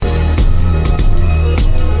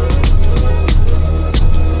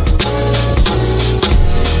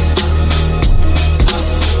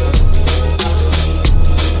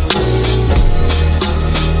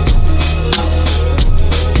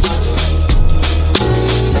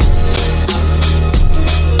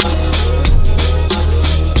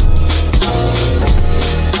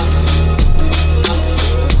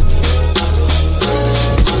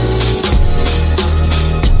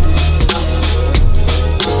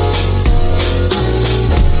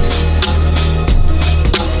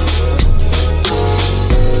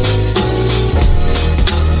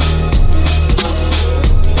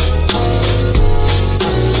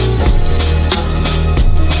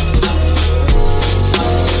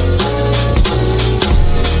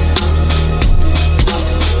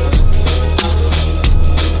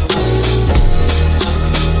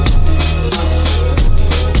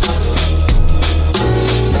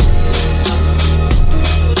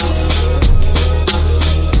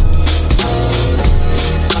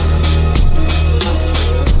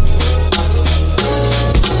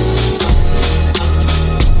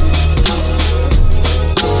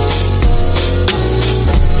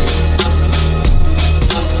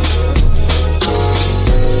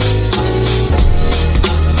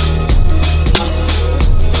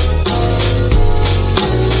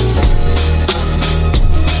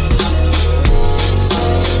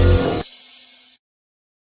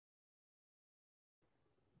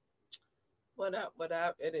What up? What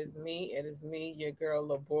up? It is me. It is me, your girl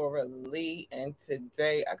Labora Lee. And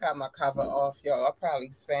today I got my cover off, y'all. I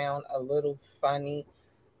probably sound a little funny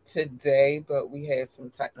today, but we had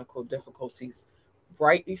some technical difficulties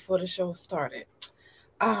right before the show started.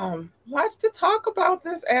 Lots to talk about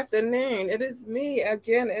this afternoon. It is me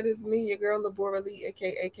again. It is me, your girl Labora Lee,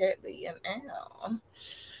 aka Cat Lee, and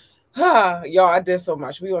y'all, I did so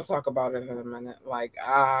much. We gonna talk about it in a minute.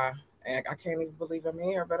 I can't even believe I'm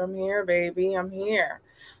here, but I'm here, baby. I'm here.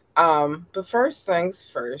 But first things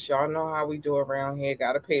first, y'all know how we do around here.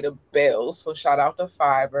 Gotta pay the bills. So shout out to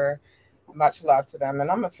Fiverr. Much love to them. And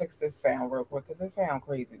I'm gonna fix this sound real quick because it sounds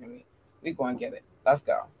crazy to me. We gonna get it. Let's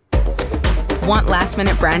go. Want last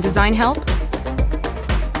minute brand design help?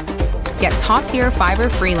 Get top tier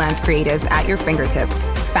Fiverr freelance creatives at your fingertips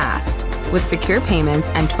fast with secure payments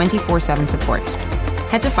and 24/7 support.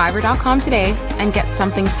 Head to fiverr.com today and get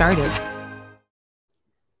something started.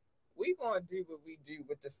 We gonna do what we do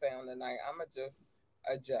with the sound tonight. I'ma just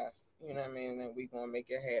adjust. You know what I mean? And we gonna make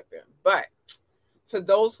it happen. But for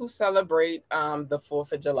those who celebrate the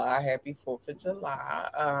 4th of July, happy 4th of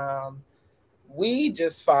July. We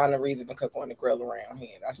just find a reason to cook on the grill around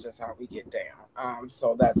here. That's just how we get down.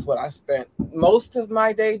 So that's what I spent most of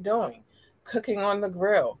my day doing, cooking on the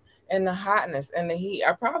grill and the hotness and the heat.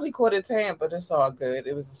 I probably caught a tan, but it's all good.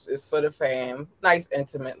 It's for the fam, nice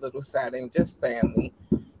intimate little setting, just family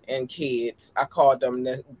and kids. I call them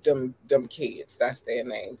kids. That's their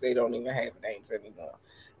names. They don't even have names anymore.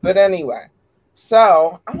 But anyway,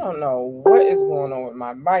 so I don't know what is going on with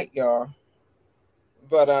my mic, y'all.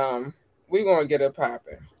 But we're gonna get it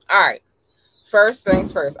popping. All right. First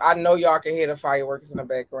things first. I know y'all can hear the fireworks in the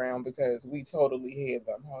background because we totally hear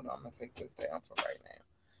them. Hold on, I'm gonna take this down for right now.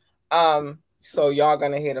 So y'all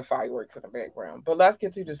gonna hear the fireworks in the background. But let's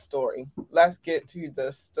get to the story. Let's get to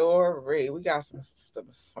the story. We got some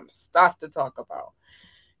stuff to talk about.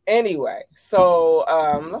 Anyway, so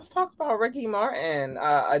let's talk about Ricky Martin.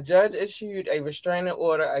 A judge issued a restraining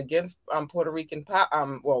order against Puerto Rican pop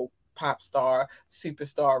star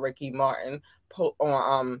superstar Ricky Martin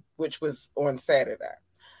which was on Saturday.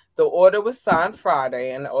 The order was signed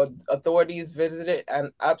Friday, and authorities visited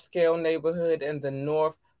an upscale neighborhood in the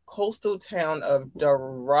north coastal town of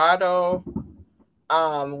Dorado,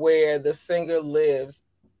 where the singer lives.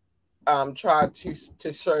 Tried to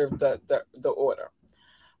serve the order.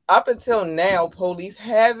 Up until now, police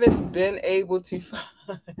haven't been able to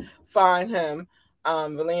find him.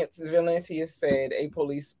 Valencia said, a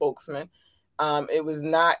police spokesman. It was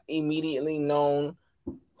not immediately known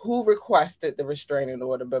who requested the restraining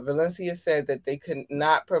order, but Valencia said that they could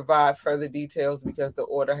not provide further details because the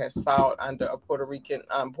order has filed under a Puerto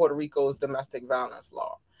Rico's domestic violence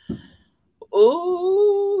law.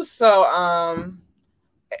 Ooh, so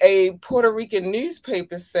a Puerto Rican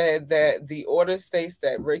newspaper said that the order states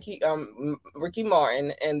that Ricky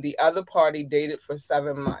Martin and the other party dated for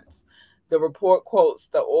 7 months. The report quotes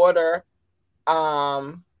the order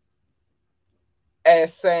um,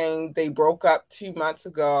 as saying they broke up 2 months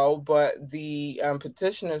ago, but the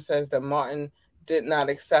petitioner says that Martin did not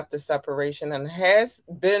accept the separation and has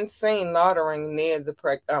been seen loitering near the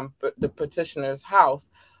petitioner's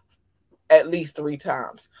house at least 3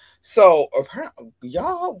 times. So apparently,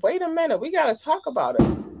 y'all, wait a minute, we gotta talk about it.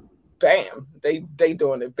 Bam, they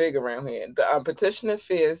doing it big around here. The petitioner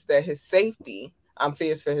fears for his safety,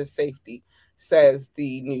 says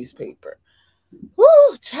the newspaper.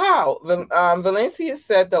 Woo, child. Valencia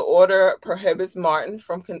said the order prohibits Martin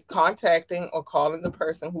from contacting or calling the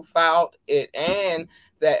person who filed it, and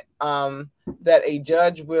that a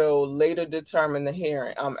judge will later determine a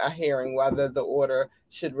hearing whether the order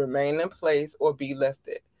should remain in place or be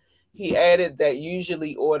lifted. He added that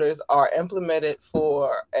usually orders are implemented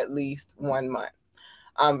for at least 1 month.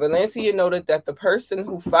 Valencia noted that the person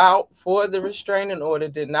who filed for the restraining order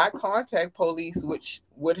did not contact police, which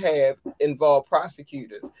would have involved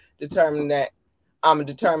prosecutors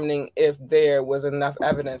determining if there was enough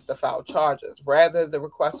evidence to file charges. Rather, the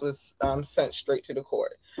request was sent straight to the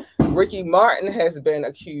court. Ricky Martin has been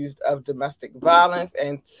accused of domestic violence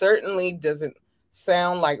and certainly doesn't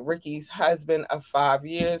sound like Ricky's husband of 5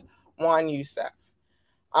 years, Juan Youssef,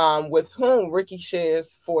 with whom Ricky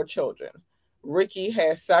shares 4 children. Ricky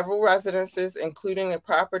has several residences, including a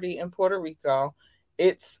property in Puerto Rico.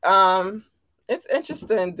 It's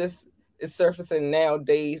interesting this is surfacing now,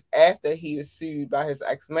 days after he was sued by his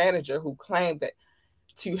ex-manager, who claimed that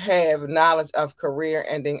to have knowledge of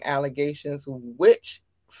career-ending allegations, which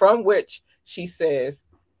she says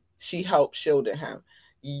she helped shielded him.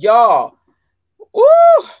 Y'all, woo,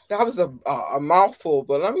 that was a mouthful.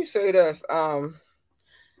 But let me say this: Hollywood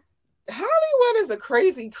Hollywood is a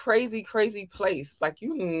crazy, crazy, crazy place. Like,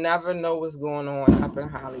 you never know what's going on up in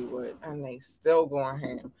Hollywood, and they still going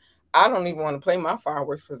ham. I don't even want to play my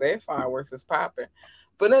fireworks because their fireworks is popping.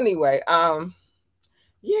 But anyway,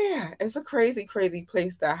 yeah, it's a crazy, crazy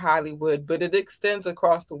place, that Hollywood, but it extends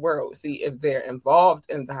across the world. See, if they're involved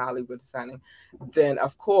in the Hollywood signing, then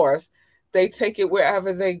of course they take it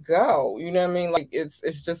wherever they go. You know what I mean? Like,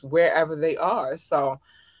 it's just wherever they are. So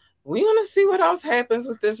we're gonna see what else happens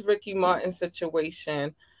with this Ricky Martin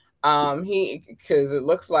situation. Because it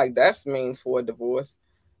looks like that's means for a divorce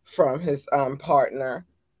from his partner.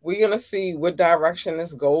 We're gonna see what direction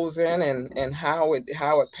this goes in, and how it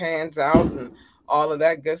pans out, and all of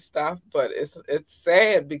that good stuff. But it's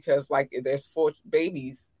sad because, like, there's 4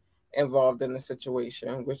 babies involved in the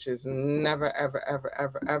situation, which is never ever ever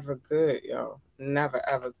ever ever good, yo. Never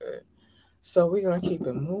ever good. So we're gonna keep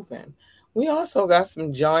it moving. We also got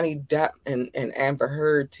some Johnny Depp and Amber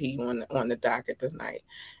Heard tea on the docket tonight.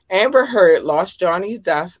 Amber Heard lost Johnny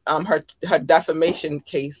Depp her defamation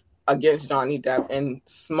case against Johnny Depp in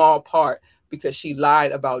small part because she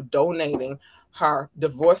lied about donating her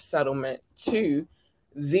divorce settlement to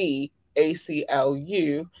the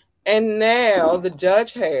ACLU, and now the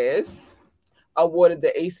judge has awarded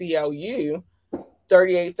the ACLU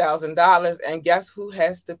 $38,000, and guess who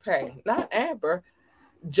has to pay? Not Amber.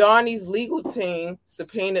 Johnny's legal team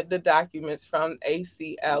subpoenaed the documents from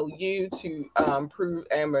ACLU to prove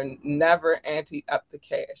Amber never anteed up the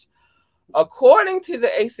cash. According to the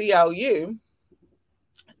ACLU,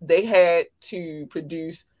 they had to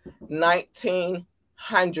produce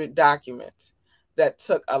 1,900 documents. That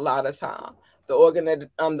took a lot of time. The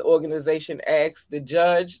organization asked the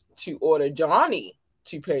judge to order Johnny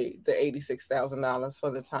to pay the $86,000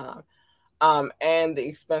 for the time. And the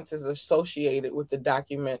expenses associated with the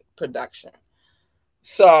document production.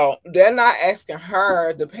 So they're not asking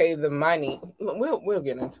her to pay the money. We'll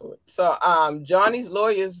get into it. So Johnny's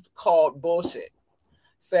lawyers called bullshit,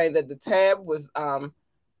 saying that the tab was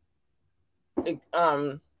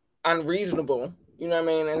unreasonable. You know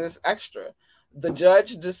what I mean? And it's extra. The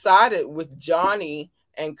judge decided with Johnny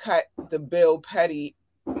and cut the bill petty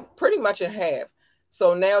pretty much in half.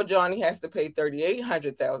 So now Johnny has to pay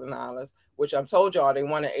 $38,000, which I told y'all they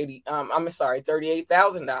wanted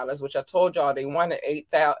 $38,000, which I told y'all they wanted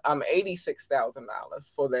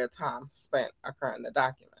 $86,000 for their time spent acquiring the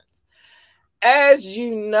documents. As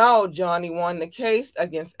you know, Johnny won the case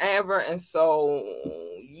against Amber, and so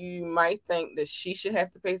you might think that she should have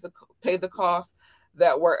to pay the costs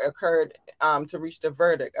that were occurred to reach the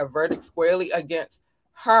verdict. A verdict squarely against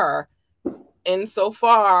her,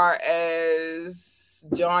 insofar as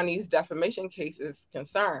Johnny's defamation case is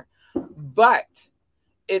concerned. But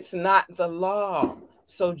it's not the law,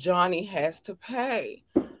 so Johnny has to pay.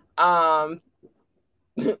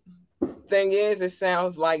 Thing is, it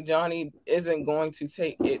sounds like Johnny isn't going to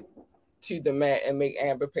take it to the mat and make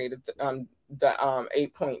Amber pay the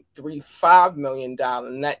 $8.35 million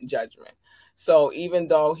net judgment. So even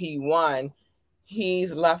though he won,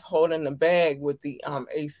 he's left holding the bag with the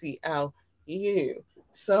ACLU.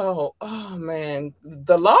 So, oh man,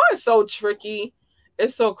 the law is so tricky.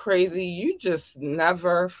 It's so crazy. You just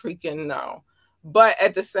never freaking know. But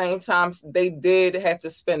at the same time, they did have to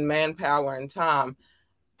spend manpower and time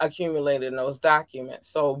accumulating those documents.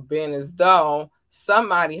 So being as though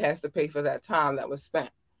somebody has to pay for that time that was spent.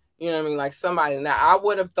 You know what I mean? Like somebody. Now, I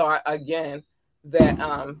would have thought, again, that,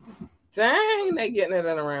 dang, they getting it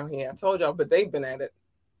in around here. I told y'all, but they've been at it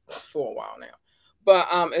for a while now. But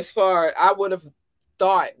as far, I would have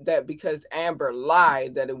thought that because Amber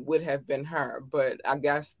lied that it would have been her, but I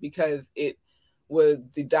guess because the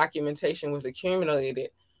documentation was accumulated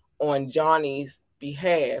on Johnny's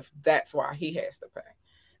behalf, that's why he has to pay.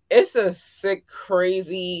 It's a sick,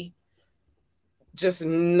 crazy, just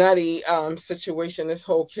nutty situation. This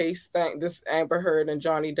whole case thing, this Amber Heard and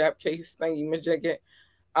Johnny Depp case thingy-majigget.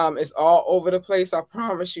 It's all over the place, I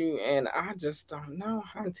promise you, and I just don't know,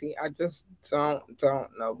 Hunty. I just don't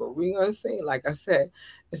know, but we're gonna see. Like I said,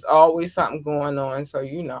 it's always something going on, so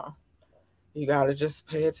you gotta just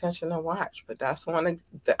pay attention and watch. But that's one of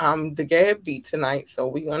the Gab beat tonight, so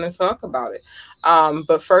we're gonna talk about it.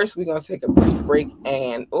 But first, we're gonna take a brief break,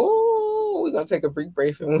 and we're gonna take a brief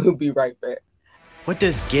break, and we'll be right back. What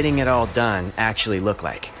does getting it all done actually look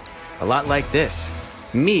like? A lot like this.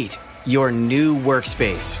 Meet your new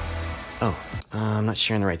workspace. Oh, I'm not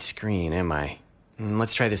sharing the right screen, am I?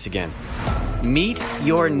 Let's try this again. Meet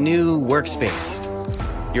your new workspace.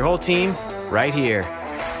 Your whole team, right here.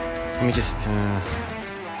 Let me just,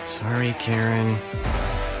 sorry, Karen.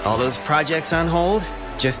 All those projects on hold,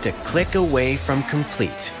 just a click away from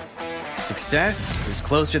complete. Success is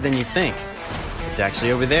closer than you think. It's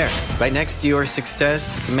actually over there, right next to your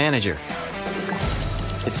Success Manager.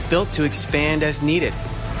 It's built to expand as needed.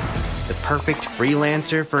 The perfect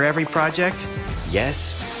freelancer for every project?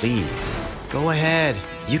 Yes, please. Go ahead.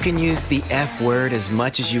 You can use the F word as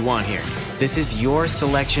much as you want here. This is your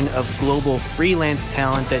selection of global freelance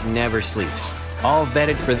talent that never sleeps. All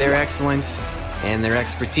vetted for their excellence and their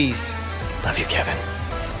expertise. Love you, Kevin.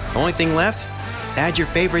 Only thing left? Add your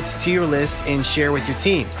favorites to your list and share with your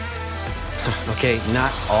team. Okay,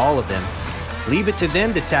 not all of them. Leave it to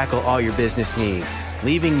them to tackle all your business needs,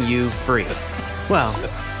 leaving you free. Well,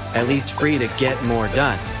 at least free to get more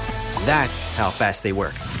done. That's how fast they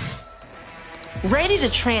work. Ready to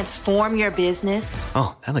transform your business?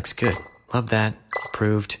 Oh, that looks good. Love that.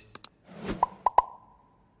 Approved.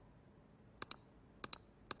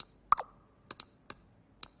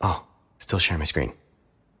 Oh, still sharing my screen.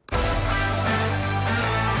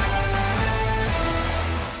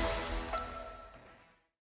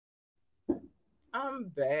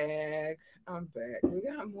 I'm back. We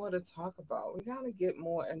got more to talk about. We got to get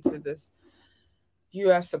more into this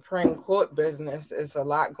U.S. Supreme Court business. It's a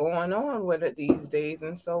lot going on with it these days,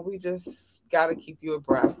 and so we just got to keep you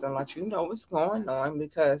abreast and let you know what's going on,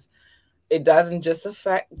 because it doesn't just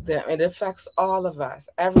affect them. It affects all of us,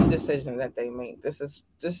 every decision that they make. This is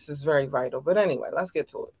very vital. But anyway, let's get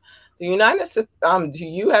to it. The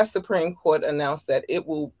U.S. Supreme Court announced that it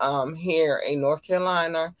will hear a North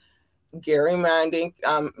Carolina gerrymandering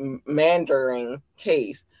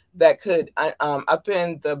case that could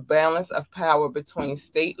upend the balance of power between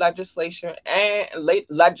state legislature and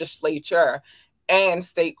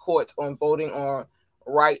state courts on voting on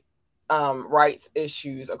rights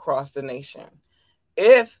issues across the nation.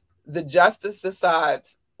 If the justice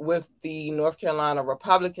decides with the North Carolina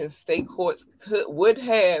Republican, state courts would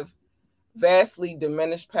have vastly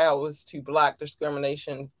diminished powers to block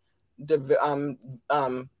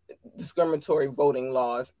discriminatory voting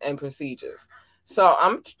laws and procedures. So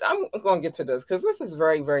I'm going to get to this because this is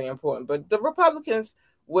very, very important. But the Republicans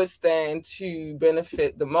would stand to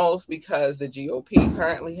benefit the most because the GOP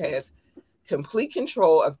currently has complete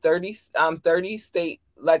control of 30 state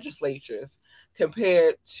legislatures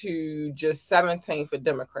compared to just 17 for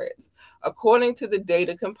Democrats. According to the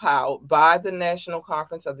data compiled by the National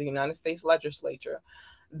Conference of the United States Legislature,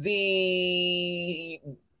 the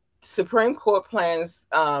Supreme Court plans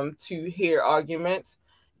to hear arguments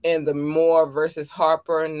in the Moore versus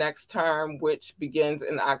Harper next term, which begins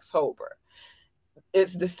in October.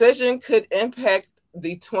 Its decision could impact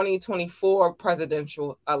the 2024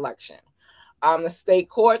 presidential election. The state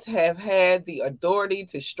courts have had the authority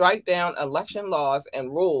to strike down election laws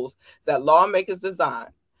and rules that lawmakers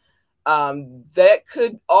design. That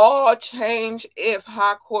could all change if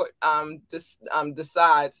High Court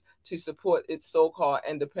decides to support its so-called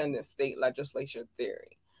independent state legislature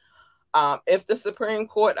theory. If the Supreme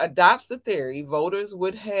Court adopts the theory, voters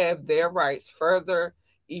would have their rights further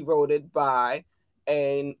eroded by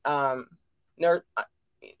the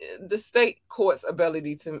state court's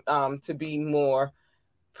ability to be more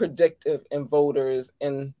predictive in voters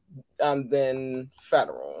than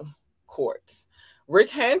federal courts.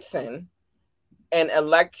 Rick Hansen, an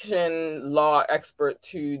election law expert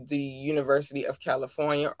to the University of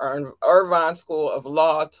California, Irvine School of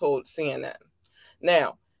Law, told CNN.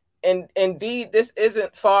 Now, indeed, this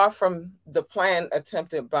isn't far from the plan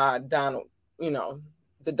attempted by Donald,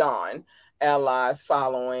 the Don allies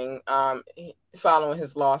following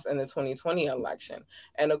his loss in the 2020 election.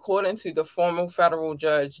 And according to the former federal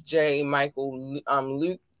judge J. Michael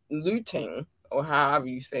Lutting, or however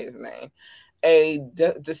you say his name, a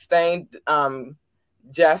disdained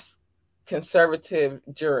just conservative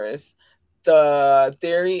jurist, the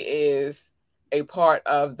theory is a part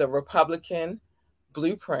of the Republican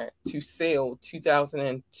blueprint to seal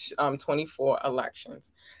 2024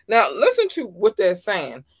 elections. Now, listen to what they're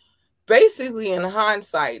saying. Basically, in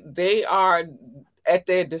hindsight, they are at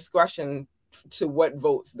their discretion to what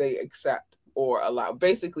votes they accept or allow.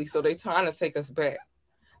 Basically, so they're trying to take us back.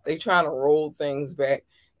 They're trying to roll things back.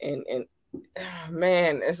 And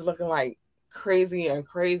man, it's looking like crazier and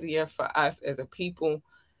crazier for us as a people.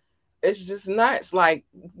 It's just nuts. Like,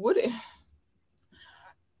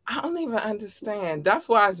 I don't even understand. That's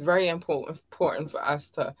why it's very important for us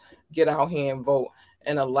to get out here and vote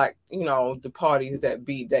and elect, the parties that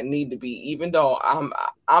need to be. Even though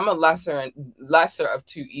I'm a lesser of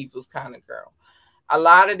two evils kind of girl. A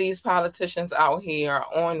lot of these politicians out here are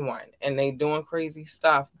on one and they doing crazy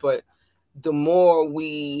stuff. But the more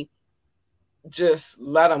we just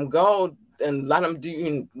let them go, and let them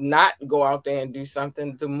do not go out there and do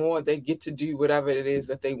something, the more they get to do whatever it is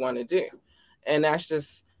that they want to do. And that's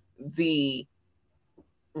just the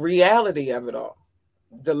reality of it all.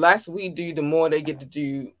 The less we do, the more they get to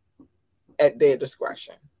do at their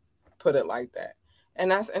discretion. Put it like that.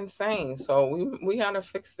 And that's insane. So we gotta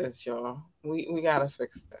fix this, y'all. We gotta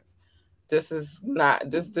fix this. This is not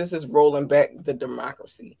this is rolling back the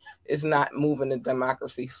democracy. It's not moving the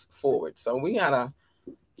democracy forward. So we gotta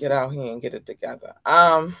get out here and get it together.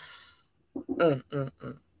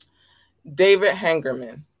 David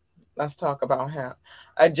Hangerman. Let's talk about him.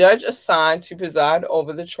 A judge assigned to preside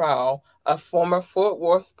over the trial of former Fort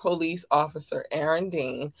Worth police officer Aaron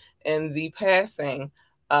Dean in the passing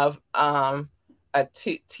of Tiana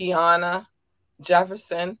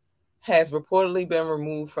Jefferson has reportedly been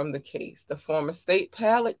removed from the case. The former state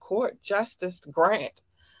appellate court justice grant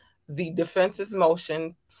the defense's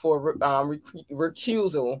motion for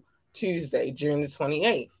recusal Tuesday, June the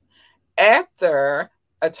 28th, after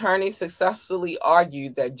attorneys successfully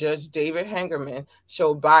argued that Judge David Hangerman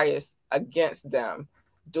showed bias against them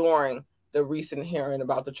during the recent hearing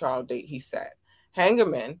about the trial date he set.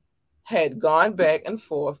 Hangerman had gone back and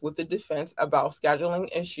forth with the defense about scheduling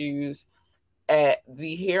issues at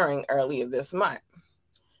the hearing earlier this month.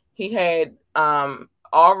 He had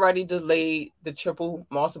already delayed the trial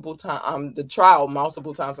multiple times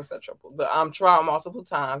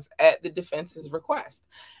at the defense's request,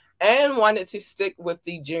 and wanted to stick with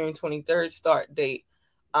the June 23rd start date.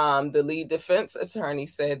 The lead defense attorney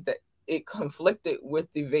said that it conflicted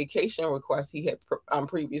with the vacation request he had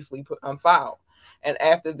previously filed. And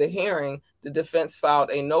after the hearing, the defense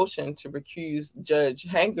filed a motion to recuse Judge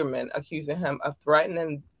Hangerman, accusing him of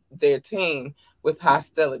threatening their team with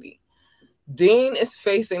hostility. Dean is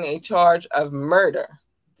facing a charge of murder.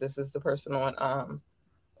 This is the person on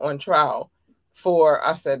trial for,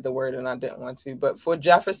 I said the word and I didn't want to, but for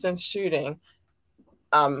Jefferson's shooting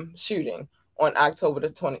on October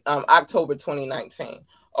 2019.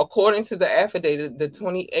 According to the affidavit, the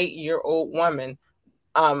 28-year-old woman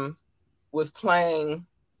was playing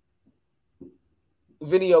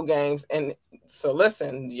video games. And so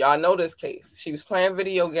listen, y'all know this case. She was playing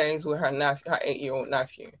video games with her 8-year-old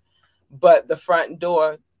nephew. But the front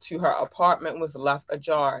door to her apartment was left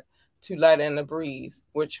ajar to let in the breeze,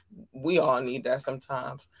 which we all need that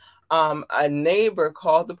sometimes. A neighbor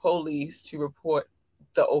called the police to report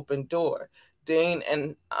the open door. Dean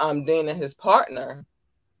and his partner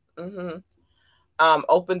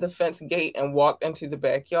opened the fence gate and walked into the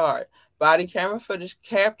backyard. Body camera footage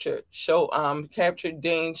captured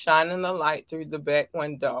Dean shining the light through the back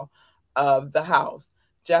window of the house.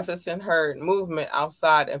 Jefferson heard movement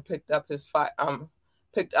outside and picked up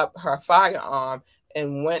her firearm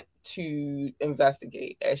and went to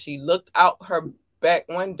investigate. As she looked out her back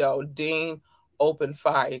window, Dean opened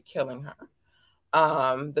fire, killing her.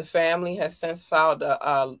 The family has since filed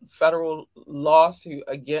a federal lawsuit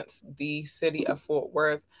against the city of Fort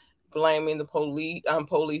Worth, blaming the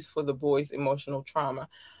police for the boy's emotional trauma.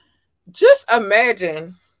 Just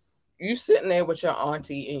imagine you sitting there with your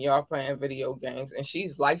auntie and y'all playing video games, and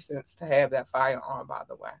she's licensed to have that firearm, by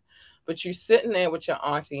the way. But you sitting there with your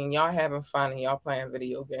auntie and y'all having fun and y'all playing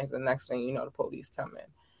video games, and next thing you know, the police come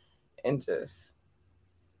in and just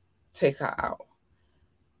take her out.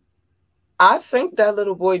 I think that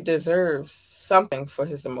little boy deserves something for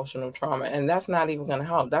his emotional trauma, and that's not even going to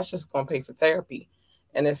help. That's just going to pay for therapy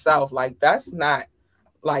in itself. Like, that's not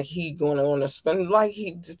like he going on to spend, like,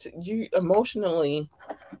 you emotionally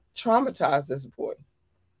traumatized this boy.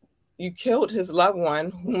 You killed his loved one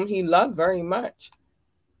whom he loved very much.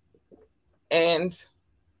 And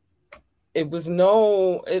it was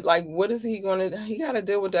what is he going to, he got to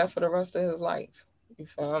deal with that for the rest of his life. You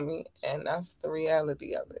feel me? And that's the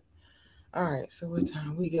reality of it. All right, so what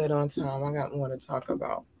time? We get on time. I got more to talk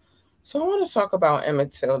about. So I want to talk about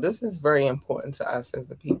Emmett Till. This is very important to us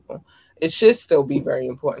as a people. It should still be very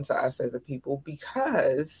important to us as a people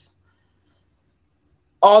because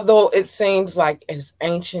although it seems like it's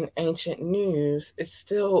ancient news, it's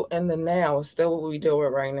still in the now. It's still what we deal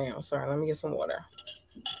with right now. Sorry, let me get some water.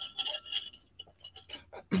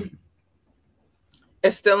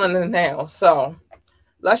 It's still in the now. So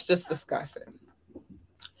let's just discuss it.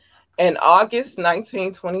 In August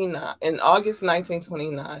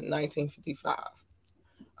 1955,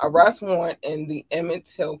 arrest warrant in the Emmett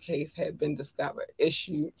Till case had been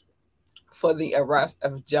issued for the arrest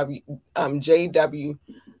of J.W.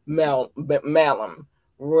 Malum,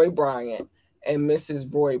 Roy Bryant, and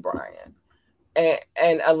Mrs. Roy Bryant.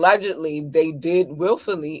 And allegedly, they did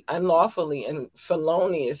willfully, unlawfully, and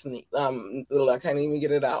feloniously, I can't even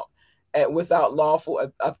get it out, without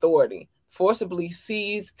lawful authority, forcibly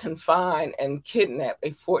seized, confined, and kidnapped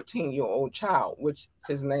a 14-year-old child, which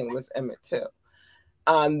his name was Emmett Till.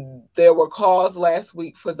 There were calls last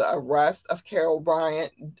week for the arrest of Carol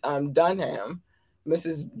Bryant Dunham,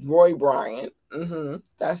 Mrs. Roy Bryant.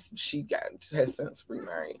 She has since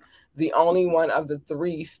remarried. The only one of the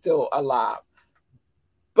three still alive.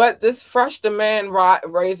 But this fresh demand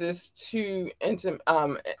raises two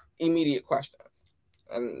immediate questions.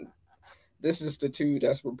 And this is the two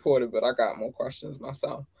that's reported, but I got more questions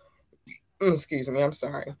myself. Excuse me, I'm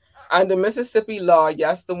sorry. Under Mississippi law,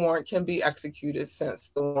 yes, the warrant can be executed since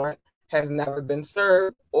the warrant has never been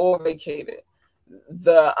served or vacated.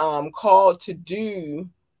 The call to do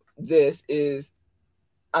this is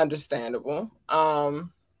understandable.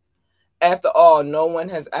 After all,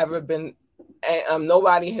 nobody has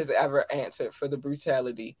ever answered for the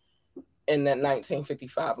brutality in that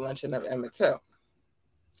 1955 lynching of Emmett Till.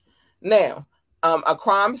 Now, a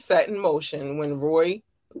crime set in motion when Roy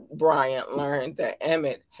Bryant learned that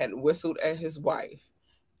Emmett had whistled at his wife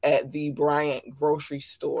at the Bryant grocery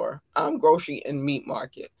and meat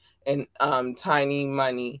market in Tiny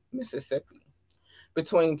Money, Mississippi.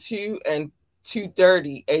 Between 2 and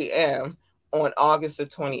 2:30 a.m. on August the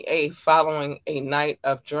 28th, following a night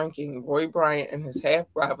of drinking, Roy Bryant and his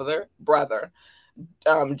half-brother,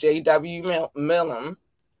 J.W. Millam,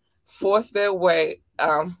 forced their way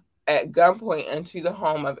at gunpoint into the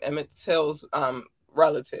home of Emmett Till's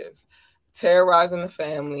relatives, terrorizing the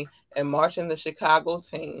family and marching the Chicago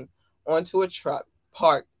team onto a truck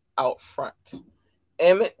parked out front.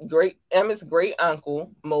 Emmett's great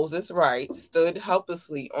uncle, Moses Wright, stood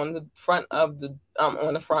helplessly on the front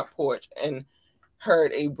porch and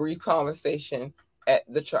heard a brief conversation at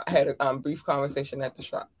the truck.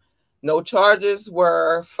 No charges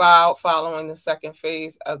were filed following the second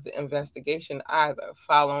phase of the investigation either,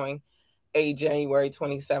 following a January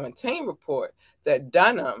 2017 report that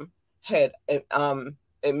Dunham had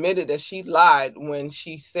admitted that she lied when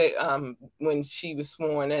she said when she was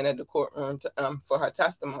sworn in at the courtroom for her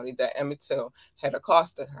testimony that Emmett Till had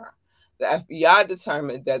accosted her. The FBI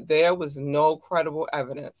determined that there was no credible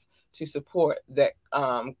evidence to support that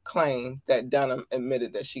claim that Dunham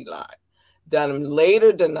admitted that she lied. Dunham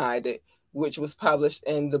later denied it, which was published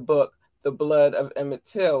in the book The Blood of Emmett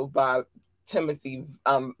Till by Timothy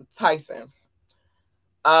Tyson.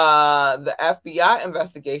 The FBI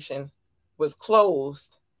investigation was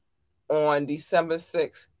closed on December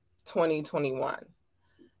 6, 2021.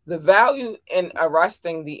 The value in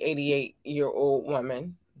arresting the 88-year-old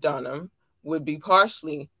woman, Dunham, would be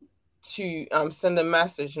partially to send a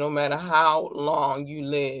message: no matter how long you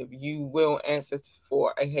live, you will answer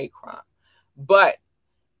for a hate crime. But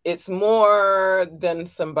it's more than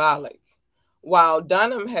symbolic. While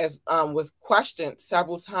Dunham was questioned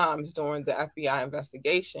several times during the FBI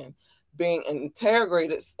investigation, being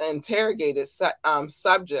interrogated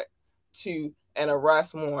subject to an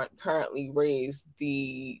arrest warrant currently raised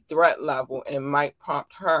the threat level and might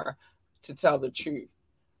prompt her to tell the truth,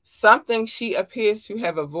 something she appears to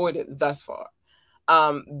have avoided thus far.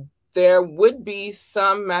 There would be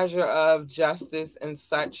some measure of justice in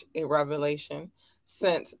such a revelation,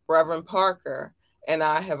 since Reverend Parker and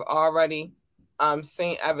I have already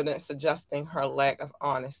seen evidence suggesting her lack of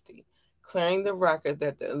honesty, clearing the record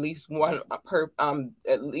that at least one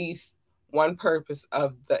purpose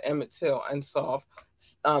of the Emmett Till Unsolved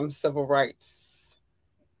Civil Rights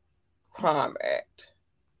Crime Act.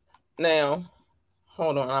 Now,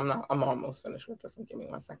 hold on, I'm almost finished with this one. Give me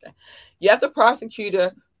 1 second. Yet the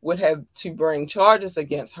prosecutor would have to bring charges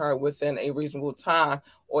against her within a reasonable time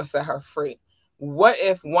or set her free. What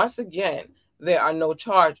if, once again, there are no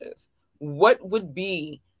charges? What would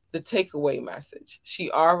be the takeaway message? She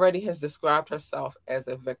already has described herself as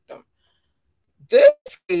a victim. This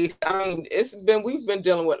case, we've been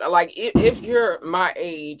dealing with, like, if you're my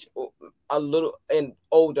age, a little and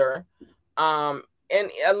older, and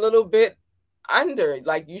a little bit under,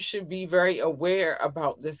 like, you should be very aware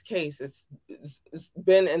about this case. It's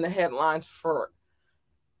been in the headlines for,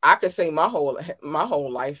 I could say, my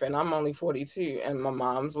whole life, and I'm only 42, and my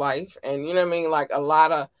mom's life, and you know what I mean? Like, a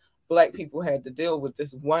lot of Black people had to deal with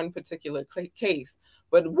this one particular case.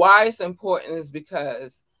 But why it's important is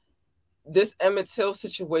because this Emmett Till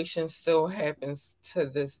situation still happens to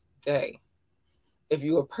this day. If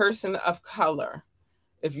you're a person of color,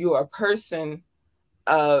 if you're a person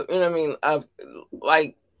of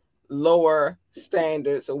like lower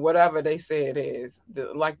standards or whatever they say it is,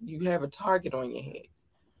 like, you have a target on your head.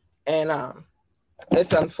 And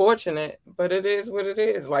it's unfortunate, but it is what it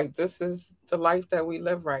is. Like, this is the life that we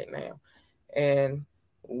live right now. And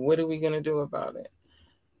what are we going to do about it?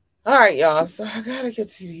 All right, y'all. So I gotta get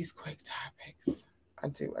to these quick topics. I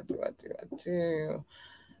do.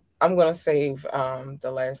 I'm gonna save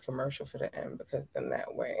the last commercial for the end because then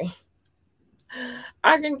that way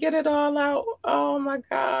I can get it all out. Oh my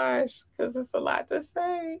gosh, because it's a lot to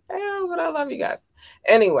say. Damn, but I love you guys.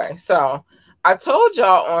 Anyway, so I told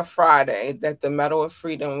y'all on Friday that the Medal of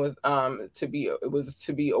Freedom was to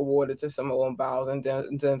be awarded to Simone Biles and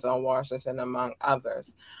Denzel Washington, among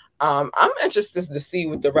others. I'm interested to see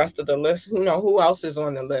what the rest of the list. Who else is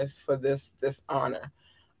on the list for this honor.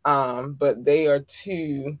 But they are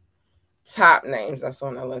two top names that's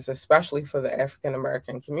on the list, especially for the African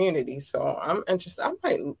American community. So I'm interested. I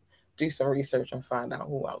might do some research and find out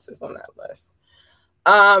who else is on that list.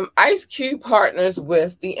 Ice Cube partners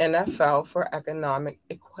with the NFL for Economic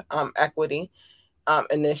Equity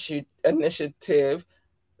Initiative.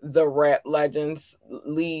 The rap legends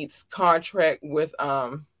leads contract with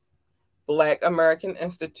Black American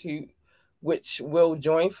Institute, which will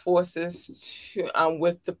join forces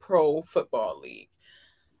with the Pro Football League.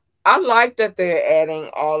 I like that they're adding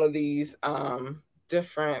all of these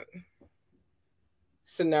different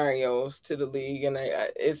scenarios to the league, and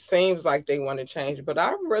it seems like they want to change. But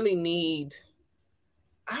I really need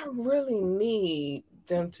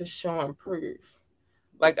them to show and prove.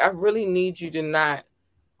 Like, I really need you to not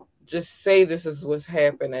just say this is what's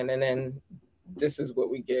happening and then this is what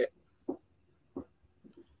we get.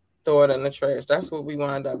 Throw it in the trash. That's what we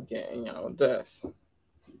wind up getting, this.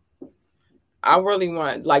 I really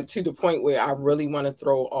want, like, to the point where I really want to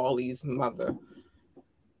throw all these mother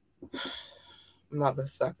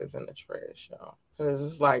suckers in the trash, y'all. Because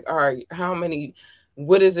it's like, all right,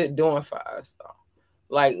 what is it doing for us, though?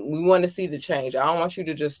 Like, we want to see the change. I don't want you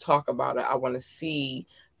to just talk about it. I want to see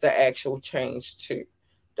the actual change, too.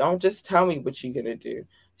 Don't just tell me what you're going to do.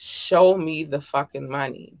 Show me the fucking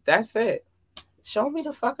money. That's it. Show me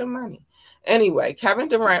the fucking money. Anyway, Kevin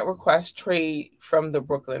Durant requests trade from the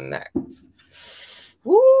Brooklyn Nets.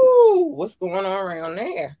 Woo! What's going on around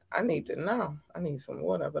there? I need to know. I need some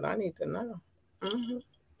water, but I need to know. Mm-hmm.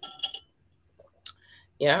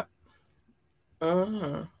 Yep.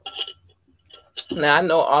 Mm-hmm. Now, I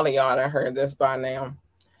know all of y'all done heard this by now.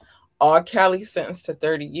 R. Kelly sentenced to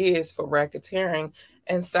 30 years for racketeering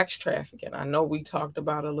and sex trafficking. I know we talked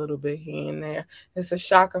about a little bit here and there. It's a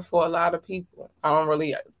shocker for a lot of people. I don't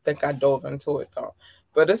really think I dove into it, though.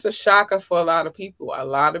 But it's a shocker for a lot of people. A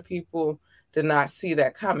lot of people did not see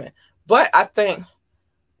that coming. But I think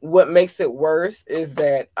what makes it worse is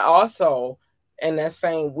that also in that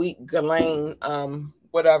same week, Ghislaine,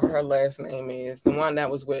 whatever her last name is, the one that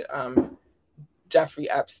was with Jeffrey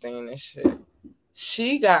Epstein and shit,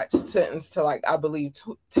 she got sentenced to, like, I believe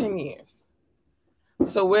 10 years.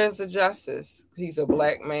 So where's the justice? He's a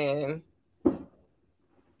black man.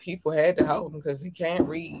 People had to help him because he can't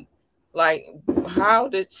read. Like, how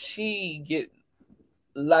did she get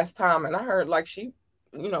less time? And I heard, like, she,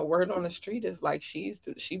 word on the street is like she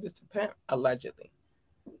was the pimp, allegedly.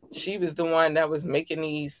 She was the one that was making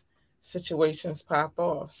these situations pop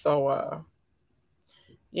off. So,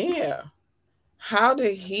 yeah. How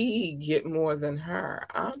did he get more than her?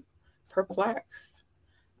 I'm perplexed.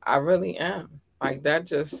 I really am. Like, that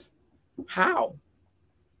just, how?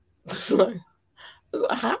 Like,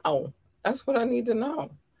 how? That's what I need to know.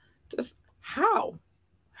 Just how?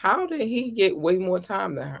 How did he get way more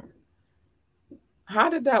time than her? How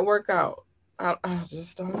did that work out? I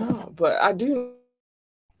just don't know. But I do.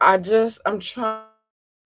 I try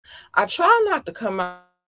not to come out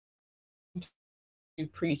too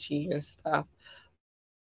preachy and stuff.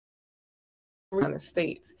 United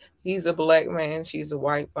States. He's a black man, she's a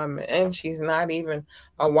white woman, and she's not even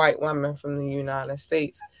a white woman from the United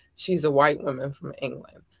States. She's a white woman from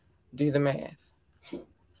England. Do the math.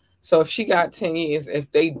 So if she got 10 years, if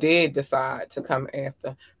they did decide to come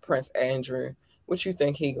after Prince Andrew, what you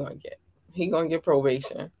think he gonna get? He gonna get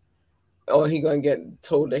probation, or he gonna get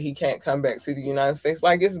told that he can't come back to the United States?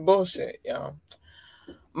 Like, it's bullshit, yo.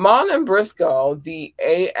 Marlon Briscoe, the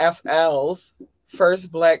AFL's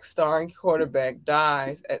first black starring quarterback,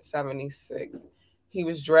 dies at 76. He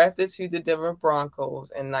was drafted to the Denver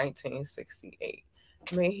Broncos in 1968.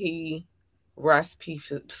 May he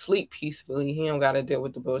sleep peacefully. He don't got to deal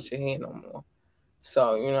with the bullshit here no more.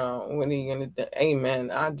 So, when are you going to do?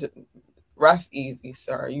 Amen. Rest easy,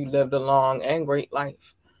 sir. You lived a long and great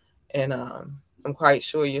life. And I'm quite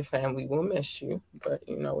sure your family will miss you. But,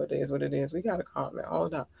 it is what it is. We got to comment.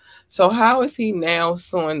 Hold up. So how is he now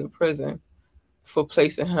suing the prison for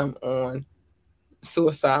placing him on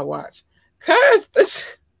suicide watch? Because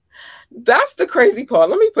that's the crazy part.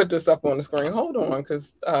 Let me put this up on the screen. Hold on,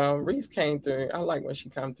 because Reese came through. I like when she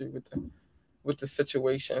come through with with the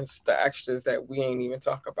situations, the extras that we ain't even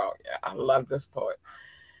talk about yet. I love this part.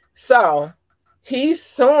 So he's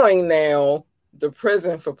suing now the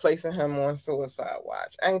prison for placing him on suicide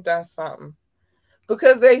watch. Ain't that something?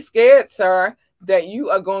 Because they scared, sir, that you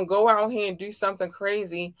are going to go out here and do something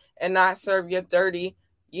crazy and not serve your 30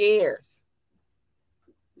 years.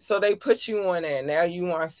 So they put you on there. Now you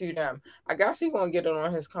want to sue them. I guess he's going to get it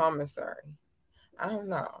on his commissary. I don't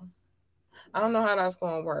know. I don't know how that's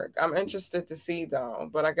going to work. I'm interested to see, though.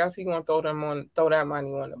 But I guess he's going to throw that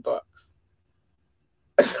money on the books.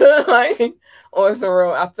 Like, on some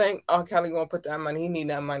real, I think R. Kelly going to put that money. He need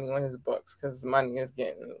that money on his books because money is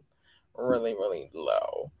getting really, really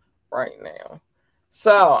low right now.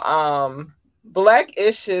 So, Black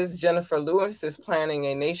Issues Jennifer Lewis is planning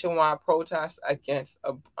a nationwide protest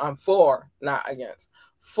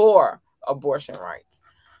for abortion rights.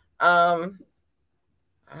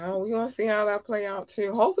 We gonna see how that play out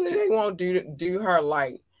too. Hopefully they won't do her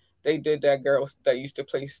like they did that girl that used to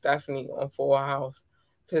play Stephanie on Full House,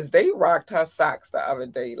 because they rocked her socks the other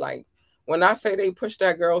day. Like, when I say they pushed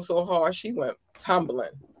that girl so hard, she went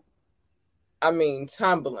tumbling.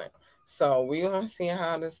 Tumbling. So we gonna see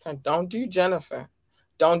how this turns. Don't do Jennifer.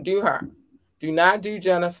 Don't do her. Do not do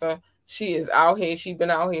Jennifer. She is out here. She's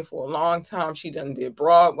been out here for a long time. She done did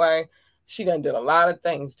Broadway. She done did a lot of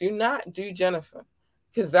things. Do not do Jennifer,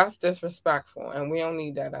 because that's disrespectful, and we don't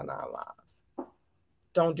need that in our lives.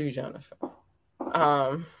 Don't do Jennifer.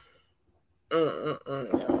 Yeah.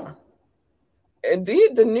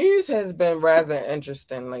 Indeed, the news has been rather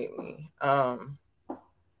interesting lately.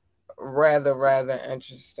 Rather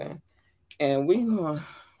interesting. And we're going to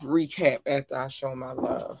recap after I show my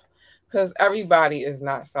love, because everybody is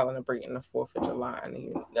not celebrating the 4th of July.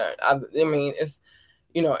 It's,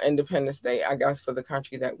 Independence Day, I guess, for the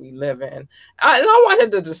country that we live in. I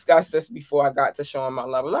wanted to discuss this before I got to showing my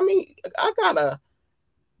love. I gotta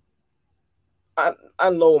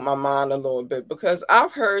unload my mind a little bit, because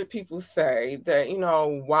I've heard people say that,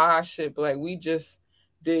 why should we just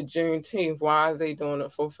did Juneteenth, why is they doing the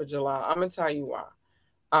 4th of July? I'm gonna tell you why.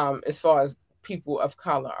 As far as people of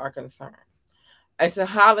color are concerned, it's a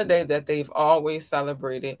holiday that they've always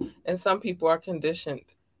celebrated, and some people are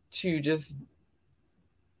conditioned to just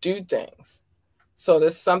do things. So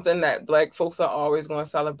there's something that Black folks are always going to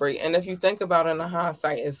celebrate. And if you think about it in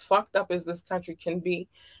hindsight, as fucked up as this country can be,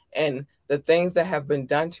 and the things that have been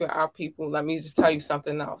done to our people, let me just tell you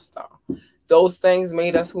something else, though. Those things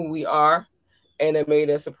made us who we are, and it made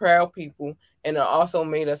us a proud people, and it also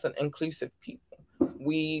made us an inclusive people.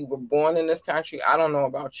 We were born in this country. I don't know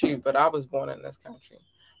about you, but I was born in this country.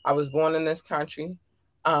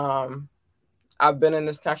 I've been in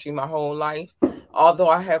this country my whole life. Although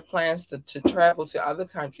I have plans to travel to other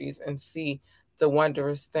countries and see the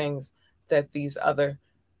wondrous things that these other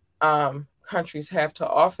countries have to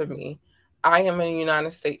offer me, I am a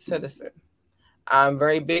United States citizen. I'm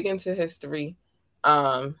very big into history.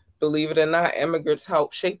 Believe it or not, immigrants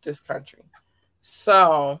helped shape this country.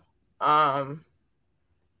 So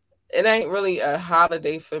it ain't really a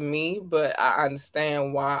holiday for me, but I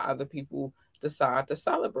understand why other people decide to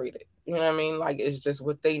celebrate it. You know what I mean? Like, it's just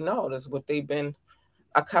what they know. That's what they've been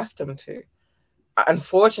accustomed to.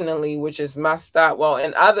 Unfortunately, which is messed up. Well,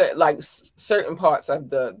 in other, certain parts of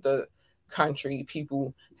the country,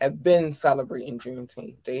 people have been celebrating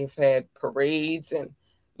Juneteenth. They've had parades and,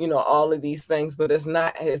 all of these things, but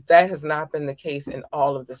that has not been the case in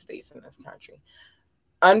all of the states in this country.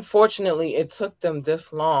 Unfortunately, it took them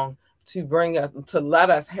this long to let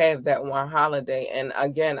us have that one holiday. And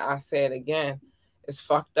again, I said again, it's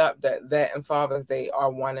fucked up that and Father's Day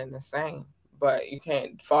are one and the same. But you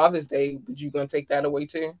can't, Father's Day, but you going to take that away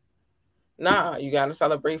too? Nah, you got to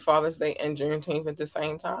celebrate Father's Day and Juneteenth at the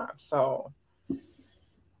same time. So,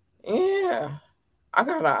 yeah, I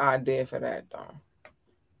got an idea for that, though.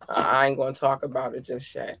 I ain't going to talk about it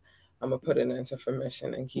just yet. I'm going to put it into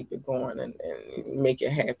submission and keep it going and make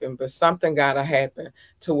it happen. But something got to happen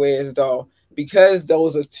to where as though, because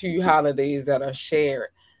those are two holidays that are shared,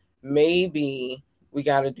 maybe we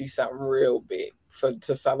got to do something real big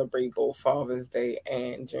to celebrate both Father's Day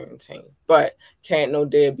and Juneteenth. But can't no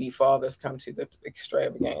deadbeat fathers come to the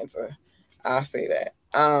extravaganza. I'll say that.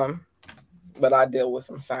 But I deal with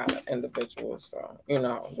some silent individuals. So,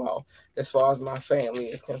 well, as far as my family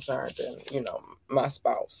is concerned, and, my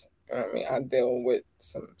spouse. I deal with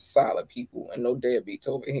some solid people and no deadbeats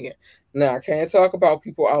over here. Now, I can't talk about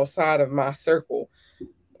people outside of my circle.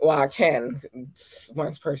 Well, I can,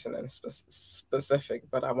 one person in specific,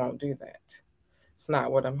 but I won't do that. It's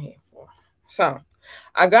not what I'm here for. So,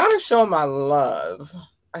 I got to show my love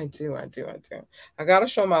I do. I gotta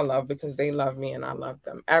show my love because they love me and I love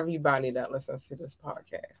them. Everybody that listens to this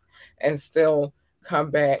podcast and still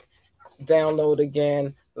come back, download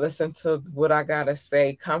again, listen to what I gotta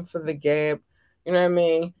say, come for the gab, you know what I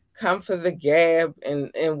mean? Come for the gab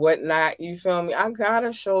and whatnot. You feel me? I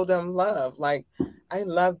gotta show them love. Like I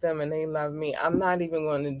love them and they love me. I'm not even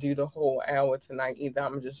going to do the whole hour tonight either.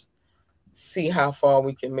 I'm just see how far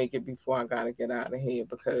we can make it before I gotta get out of here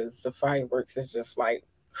because the fireworks is just like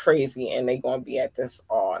crazy and they gonna be at this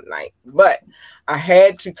all night. But I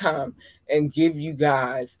had to come and give you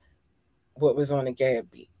guys what was on the Gab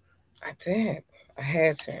beat. I did. I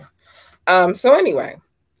had to. So anyway,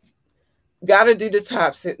 gotta do the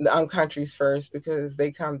top countries first because they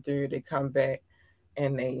come through, they come back,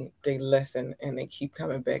 and they listen and they keep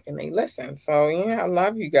coming back and they listen. So yeah, I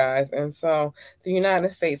love you guys. And so the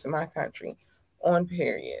United States, my country, on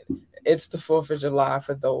period. It's the 4th of July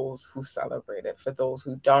for those who celebrate it. For those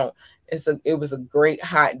who don't, it was a great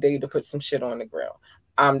hot day to put some shit on the grill.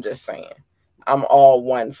 I'm just saying. I'm all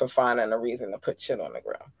one for finding a reason to put shit on the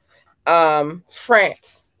grill.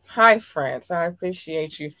 France. Hi, France. I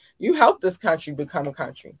appreciate you. You helped this country become a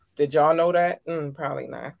country. Did y'all know that? Probably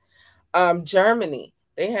not. Germany,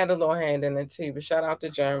 they had a little hand in it too, but shout out to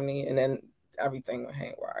Germany, and then everything with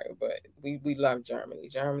Hank Wire. But we love Germany.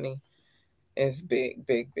 Germany is big.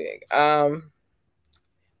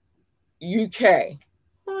 UK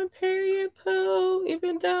on period poo,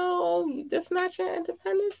 even though that's not your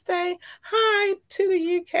Independence Day. Hi to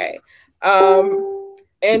the UK.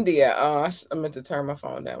 India. Oh, I meant to turn my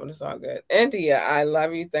phone down, but it's all good. India, I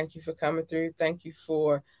love you. Thank you for coming through. Thank you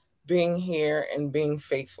for being here and being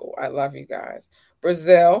faithful. I love you guys.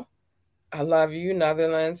 Brazil, I love you.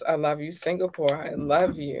 Netherlands, I love you. Singapore, I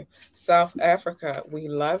love you. South Africa, we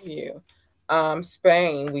love you.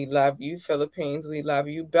 Spain, we love you. Philippines, we love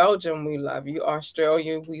you. Belgium, we love you.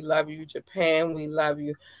 Australia, we love you. Japan, we love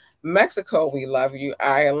you. Mexico, we love you.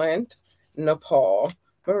 Ireland, Nepal,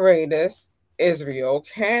 Mauritius, Israel,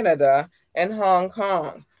 Canada, and Hong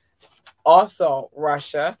Kong. Also,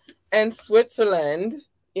 Russia and Switzerland.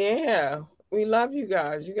 Yeah, we love you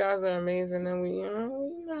guys. You guys are amazing, and we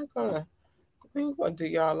ain't gonna do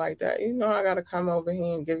y'all like that. I gotta come over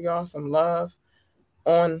here and give y'all some love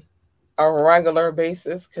on a regular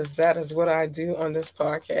basis because that is what I do on this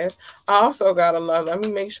podcast. I also gotta love. Let me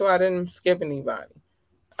make sure I didn't skip anybody.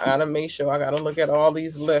 I gotta make sure. I gotta look at all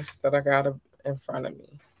these lists that I got in front of me.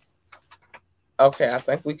 Okay, I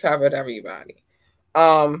think we covered everybody.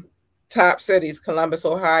 Top cities: Columbus,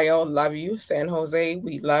 Ohio, love you. San Jose,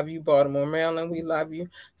 we love you. Baltimore, Maryland, we love you.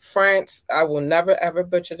 France, I will never ever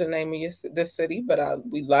butcher the name of this city, but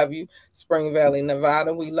we love you. Spring Valley,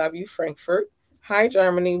 Nevada, we love you. Frankfurt, hi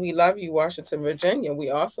Germany, we love you. Washington, Virginia, we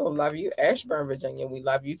also love you. Ashburn, Virginia, we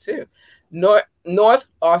love you too.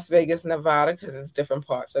 North Las Vegas, Nevada, because it's different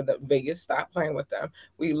parts of the Vegas. Stop playing with them.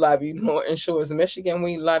 We love you. Norton Shores, Michigan,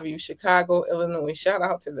 we love you. Chicago, Illinois, shout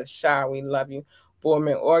out to the Chi, we love you.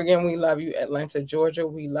 Borman, Oregon, we love you. Atlanta, Georgia,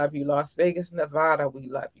 we love you. Las Vegas, Nevada, we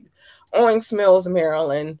love you. Owings Mills,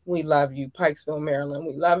 Maryland, we love you. Pikesville, Maryland,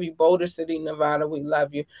 we love you. Boulder City, Nevada, we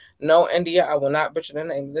love you. No, India, I will not butcher the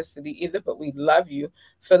name of this city either, but we love you.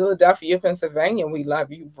 Philadelphia, Pennsylvania, we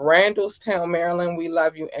love you. Randallstown, Maryland, we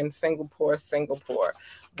love you. And Singapore,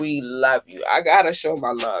 we love you. I gotta show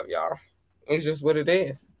my love, y'all. It's just what it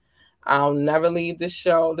is. I'll never leave this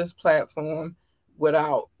show, this platform,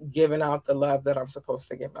 without giving out the love that I'm supposed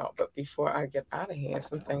to give out. But before I get out of here,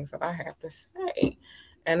 some things that I have to say.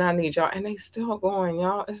 And I need y'all. And they still going,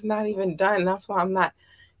 y'all. It's not even done. That's why I'm not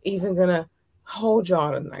even going to hold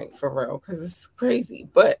y'all tonight for real. Because it's crazy.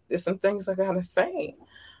 But there's some things I got to say.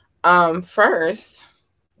 First,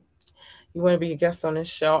 you want to be a guest on this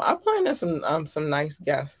show? I'm planning some nice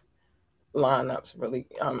guest lineups really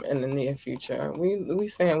in the near future. We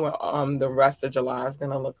saying what the rest of July is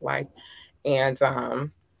going to look like. And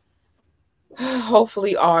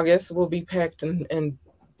hopefully August will be packed and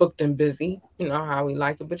booked and busy. You know how we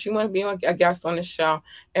like it. But you want to be a guest on the show,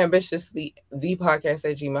 ambitiously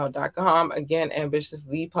thepodcast@gmail.com. Again,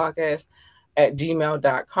 ambitiously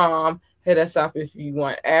podcast@gmail.com. Hit us up if you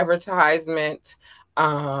want advertisement.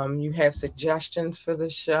 You have suggestions for the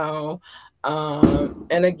show.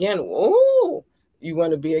 And again, you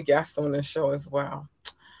want to be a guest on the show as well.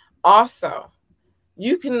 Also,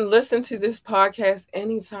 you can listen to this podcast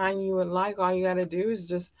anytime you would like. All you got to do is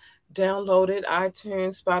just download it,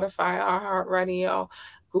 iTunes, Spotify, iHeartRadio,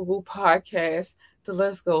 Google Podcasts. The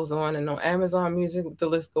list goes on and on. Amazon Music, the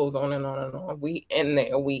list goes on and on and on. We in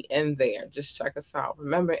there. Just check us out.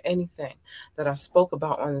 Remember, anything that I spoke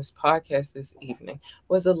about on this podcast this evening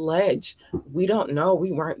was alleged. We don't know.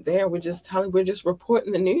 We weren't there. We're just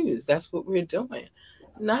reporting the news. That's what we're doing.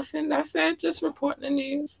 Nothing. That's it. Just reporting the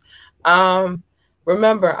news. Um,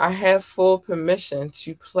 Remember, I have full permission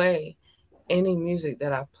to play any music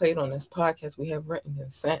that I've played on this podcast. We have written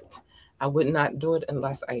consent. I would not do it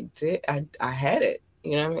unless I had it.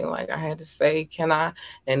 You know what I mean? Like, I had to say, can I?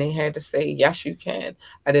 And they had to say, yes, you can.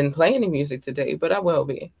 I didn't play any music today, but I will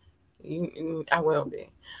be. I will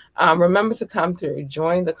be. Remember to come through,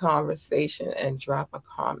 join the conversation, and drop a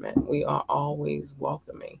comment. We are always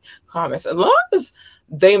welcoming comments. As long as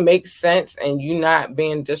they make sense and you not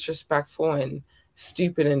being disrespectful and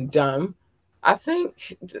stupid and dumb, I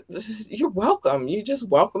think you're welcome. You're just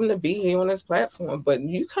welcome to be here on this platform. But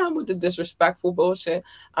you come with the disrespectful bullshit,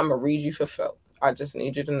 I'm going to read you for filth. I just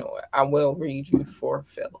need you to know it. I will read you for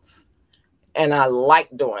filth. And I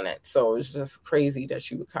like doing it. So it's just crazy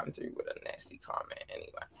that you would come through with a nasty comment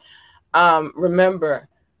anyway. Remember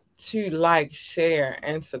to like, share,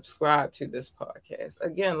 and subscribe to this podcast.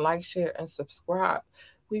 Again, like, share, and subscribe.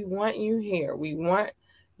 We want you here. We want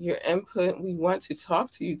your input. We want to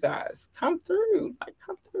talk to you guys. Come through.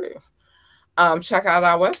 Come through. Check out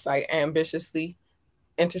our website,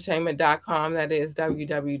 ambitiouslyentertainment.com. That is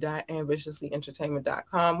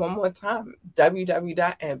www.ambitiouslyentertainment.com. One more time,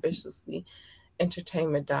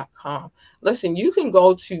 www.ambitiouslyentertainment.com. Listen, you can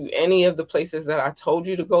go to any of the places that I told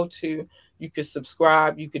you to go to. You can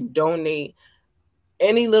subscribe. You can donate.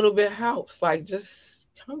 Any little bit helps. Like, just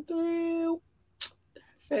come through.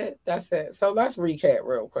 That's it. So let's recap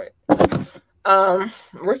real quick.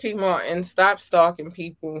 Ricky Martin, stop stalking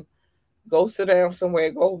people. Go sit down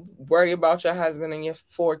somewhere. Go worry about your husband and your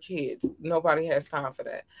 4 kids. Nobody has time for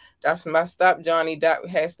that. That's messed up. Johnny Depp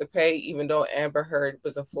has to pay, even though Amber Heard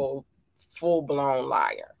was a full-blown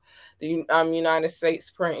liar. The United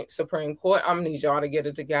States Supreme Court, I'm going to need y'all to get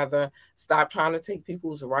it together. Stop trying to take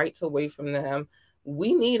people's rights away from them.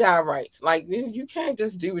 We need our rights. Like, you can't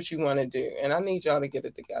just do what you want to do. And I need y'all to get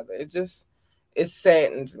it together. It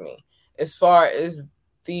saddens me. As far as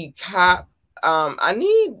the cop, I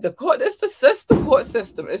need the court. It's the system, court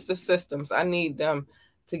system. It's the systems. I need them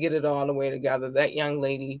to get it all the way together. That young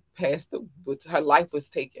lady her life was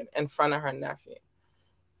taken in front of her nephew.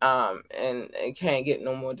 And it can't get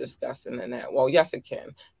no more disgusting than that. Well, yes, it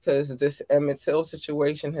can, because this Emmett Till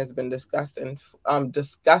situation has been disgusting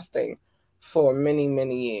for many,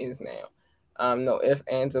 many years now. No ifs,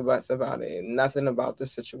 ands, or buts about it. Nothing about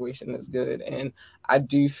this situation is good. And I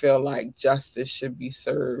do feel like justice should be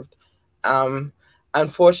served.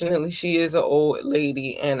 Unfortunately, she is an old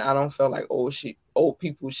lady, and I don't feel like old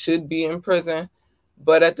people should be in prison.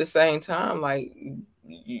 But at the same time, like,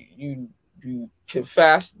 you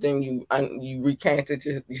confessed, then you recanted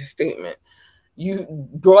your statement. You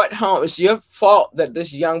brought home. It's your fault that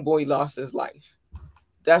this young boy lost his life.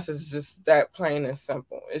 That's just that plain and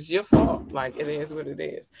simple. It's your fault. Like, it is what it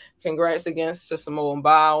is. Congrats again to Simone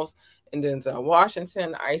Biles and Denzel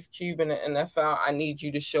Washington, Ice Cube in the NFL. I need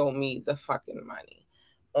you to show me the fucking money.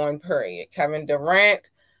 On period. Kevin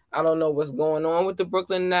Durant, I don't know what's going on with the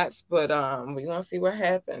Brooklyn Nets, but we're gonna see what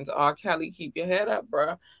happens. R. Kelly, keep your head up,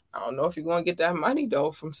 bro. I don't know if you're gonna get that money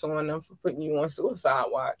though from suing them for putting you on suicide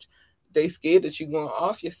watch. They scared that you're going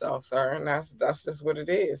off yourself, sir, and that's just what it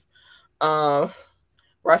is.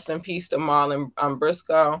 Rest in peace to Marlon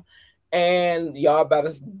Briscoe. And y'all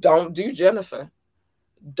better don't do Jennifer.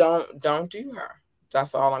 Don't do her.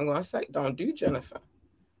 That's all I'm going to say. Don't do Jennifer.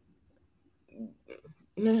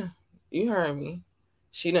 Yeah, you heard me.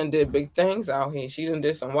 She done did big things out here. She done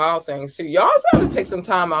did some wild things too. Y'all have to take some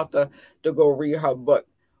time out to go read her book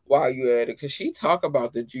while you're at it, because she talk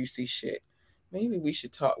about the juicy shit. Maybe we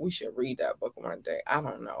should read that book one day. I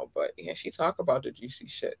don't know. But yeah, she talk about the juicy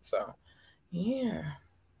shit. So yeah.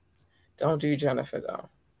 Don't do Jennifer though.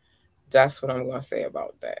 That's what I'm going to say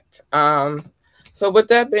about that. So with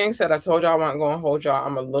that being said, I told y'all I wasn't going to hold y'all.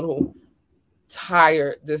 I'm a little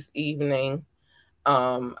tired this evening.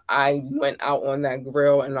 I went out on that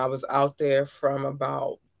grill, and I was out there from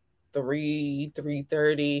about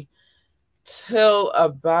 3:30 till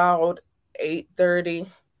about 8:30,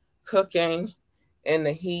 cooking in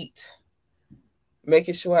the heat,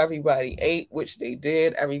 making sure everybody ate, which they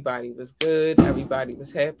did. Everybody was good. Everybody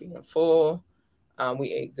was happy and full.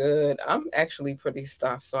 We ate good. I'm actually pretty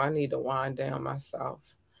stuffed, so I need to wind down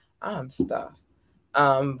myself. I'm stuffed.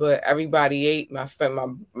 But everybody ate. My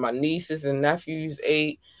nieces and nephews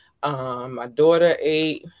ate. My daughter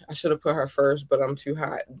ate. I should have put her first, but I'm too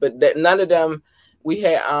hot. But none of them. We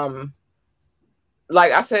had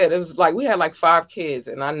like I said, it was like we had like 5 kids,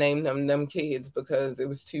 and I named them kids because it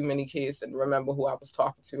was too many kids to remember who I was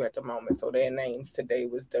talking to at the moment. So their names today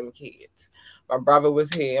was them kids. My brother was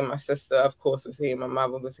here, my sister, of course, was here, my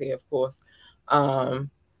mother was here, of course. You know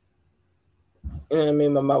what I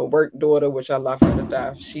mean? My mother work daughter, which I love her to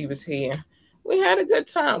death, she was here. We had a good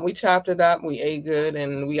time. We chopped it up, we ate good,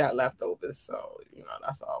 and we got leftovers. So,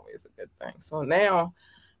 that's always a good thing. So now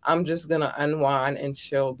I'm just gonna unwind and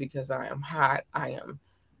chill because I am hot. I am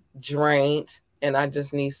drained, and I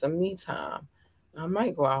just need some me time. I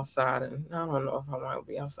might go outside, and I don't know if I want to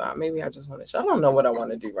be outside. Maybe I just want to chill. I don't know what I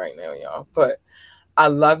want to do right now, y'all. But I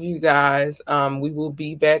love you guys. We will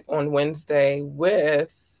be back on Wednesday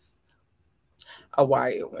with a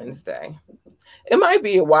Wired Wednesday. It might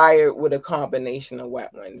be a Wired with a combination of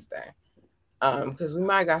Wet Wednesday. Because we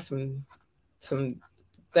might got some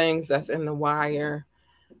things that's in the wire.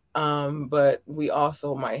 But we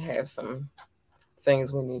also might have some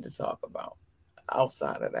things we need to talk about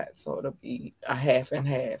outside of that. So it'll be a half and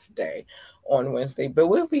half day on Wednesday. But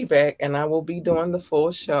we'll be back, and I will be doing the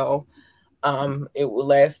full show. It will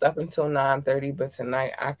last up until 9:30, but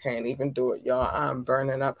tonight I can't even do it, y'all. I'm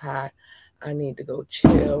burning up hot. I need to go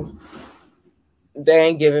chill. They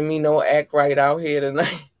ain't giving me no act right out here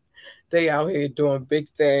tonight. They out here doing big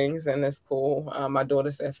things, and it's cool. My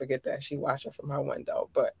daughter said, forget that. She watching from her window.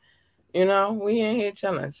 But, we in here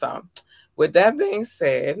chilling. So, with that being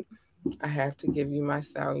said, I have to give you my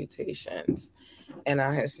salutations. And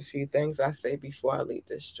I have a few things I say before I leave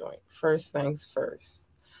this joint. First things first.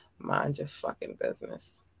 Mind your fucking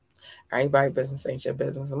business. Everybody's business ain't your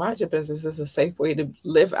business. Mind your business is a safe way to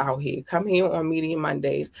live out here. Come here on Media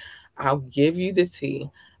Mondays. I'll give you the tea.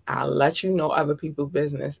 I'll let you know other people's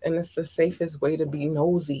business. And it's the safest way to be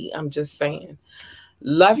nosy. I'm just saying.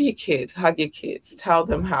 Love your kids. Hug your kids. Tell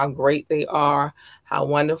them how great they are, how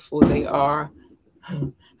wonderful they are,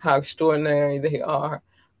 how extraordinary they are,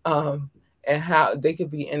 and how they could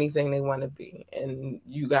be anything they want to be. And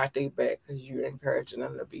you got their back because you're encouraging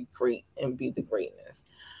them to be great and be the greatness.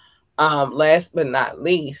 Last but not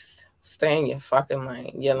least, stay in your fucking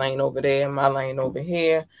lane. Your lane over there, my lane over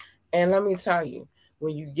here. And let me tell you,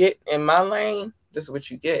 when you get in my lane, this is what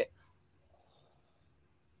you get.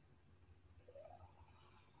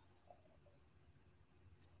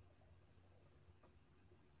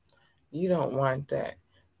 You don't want that.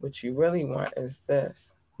 What you really want is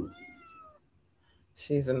this.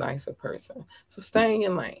 She's a nicer person. So stay in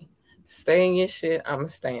your lane. Stay in your shit. I'm going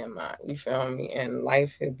to stay in mine. You feel me? And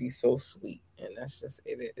life would be so sweet. And that's just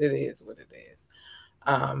it. It is what it is.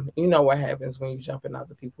 You know what happens when you jump in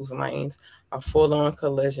other people's lanes, a full-on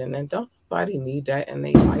collision, and don't nobody need that in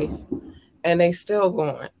their life. And they still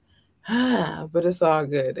going, but it's all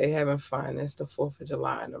good. They having fun. It's the 4th of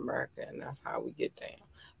July in America, and that's how we get down.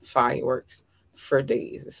 Fireworks for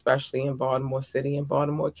days, especially in Baltimore City and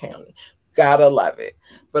Baltimore County. Gotta love it.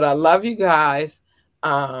 But I love you guys.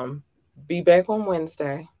 Be back on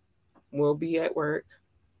Wednesday. We'll be at work.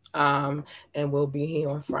 And we'll be here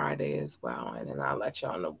on Friday as well. And then I'll let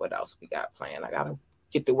y'all know what else we got planned. I gotta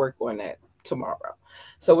get to work on that tomorrow.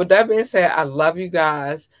 So with that being said, I love you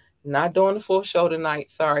guys. Not doing the full show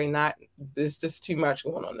tonight. Sorry, there's just too much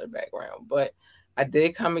going on in the background. But I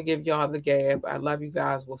did come and give y'all the gab. I love you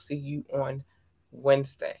guys. We'll see you on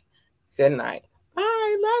Wednesday. Good night.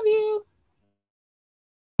 Bye. Love you.